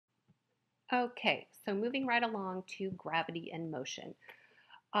Okay, so moving right along to gravity and motion.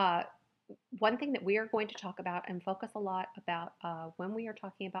 Uh, One thing that we are going to talk about and focus a lot about when we are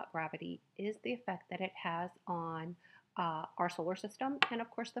talking about gravity is the effect that it has on our solar system and, of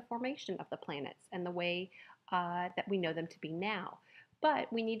course, the formation of the planets and the way that we know them to be now.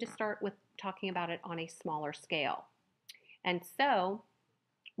 But we need to start with talking about it on a smaller scale. And so,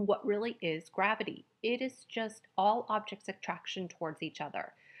 what really is gravity? It is just all objects' attraction towards each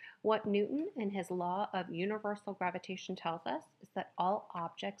other. What Newton and his law of universal gravitation tells us is that all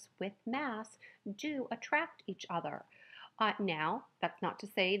objects with mass do attract each other. Now, that's not to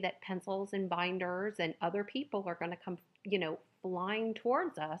say that pencils and binders and other people are going to come, flying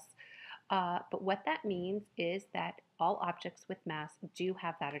towards us. But what that means is that all objects with mass do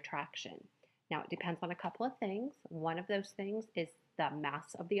have that attraction. Now, it depends on a couple of things. One of those things is the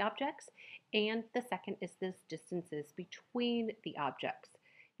mass of the objects, and the second is the distances between the objects.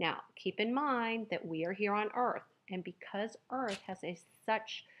 Now, keep in mind that we are here on Earth, and because Earth has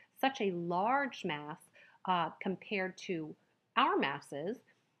such a large mass compared to our masses,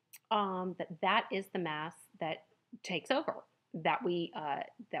 that is the mass that takes over. That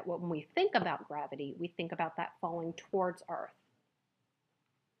when we think about gravity, we think about that falling towards Earth.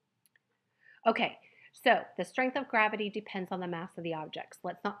 Okay, so the strength of gravity depends on the mass of the objects.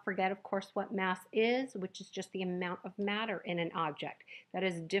 Let's not forget, of course, what mass is, which is just the amount of matter in an object. That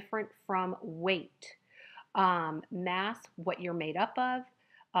is different from weight. Mass, what you're made up of.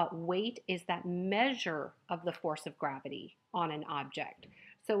 Weight is that measure of the force of gravity on an object.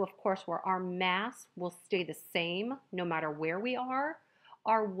 So, of course, where our mass will stay the same no matter where we are,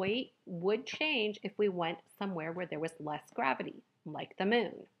 our weight would change if we went somewhere where there was less gravity, like the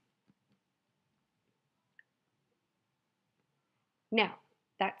moon. Now,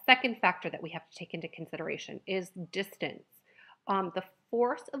 that second factor that we have to take into consideration is distance. The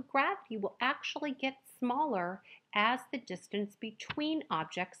force of gravity will actually get smaller as the distance between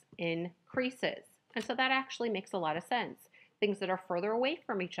objects increases. And so that actually makes a lot of sense. Things that are further away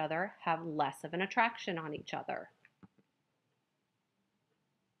from each other have less of an attraction on each other.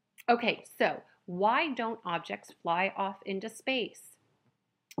 Okay, so why don't objects fly off into space?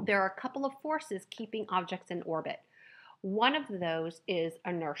 There are a couple of forces keeping objects in orbit. One of those is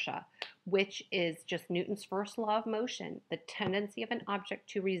inertia, which is just Newton's first law of motion, the tendency of an object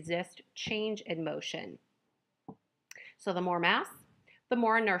to resist change in motion. So the more mass, the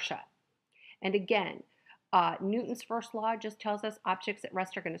more inertia. And again, Newton's first law just tells us objects at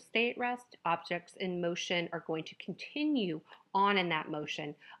rest are going to stay at rest. Objects in motion are going to continue on in that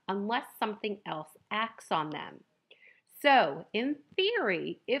motion unless something else acts on them. So, in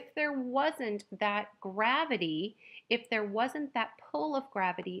theory, if there wasn't that gravity, if there wasn't that pull of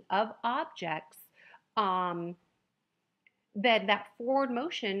gravity of objects, then that forward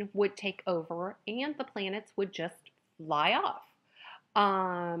motion would take over and the planets would just fly off.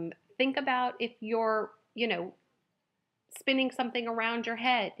 Think about if you're, spinning something around your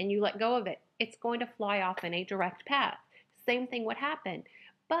head and you let go of it, it's going to fly off in a direct path. Same thing would happen.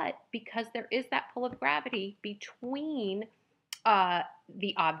 But because there is that pull of gravity between the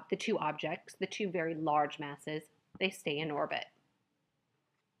two objects, the two very large masses, they stay in orbit.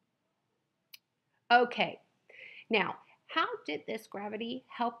 Okay, now how did this gravity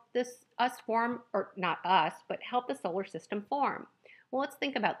help us form, or not us, but help the solar system form? Well, let's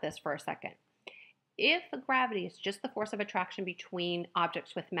think about this for a second. If gravity is just the force of attraction between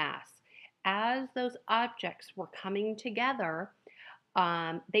objects with mass, as those objects were coming together,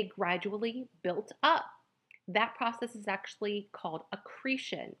 they gradually built up. That process is actually called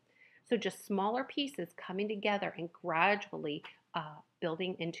accretion. So just smaller pieces coming together and gradually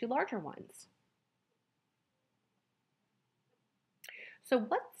building into larger ones. So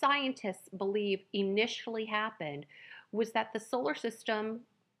what scientists believe initially happened was that the solar system,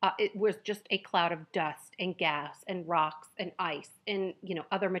 it was just a cloud of dust and gas and rocks and ice and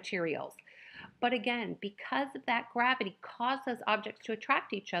other materials. But again, because of that gravity causes objects to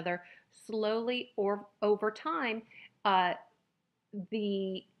attract each other, slowly or over time,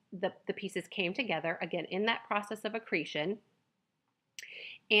 the pieces came together again in that process of accretion,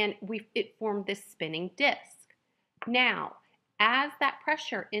 and it formed this spinning disk. Now, as that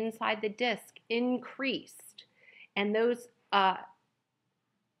pressure inside the disk increased, and those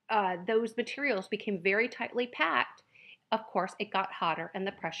materials became very tightly packed, of course, it got hotter and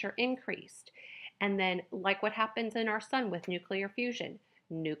the pressure increased. And then, like what happens in our sun with nuclear fusion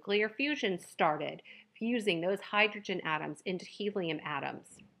started fusing those hydrogen atoms into helium atoms.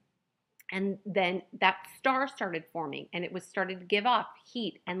 And then that star started forming and it was started to give off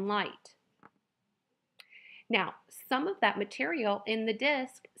heat and light. Now, some of that material in the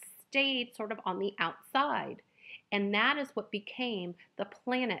disk stayed sort of on the outside. And that is what became the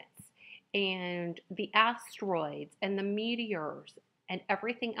planets and the asteroids and the meteors and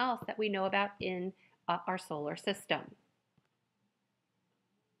everything else that we know about in our solar system.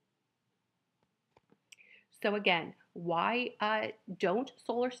 So again, why don't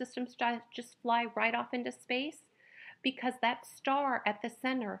solar systems just fly right off into space? Because that star at the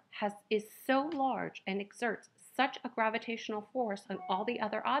center is so large and exerts such a gravitational force on all the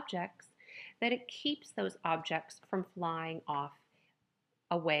other objects that it keeps those objects from flying off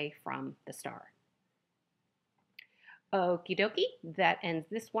away from the star. Okie dokie, that ends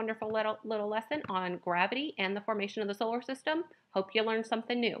this wonderful little lesson on gravity and the formation of the solar system. Hope you learned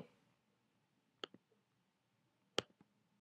something new.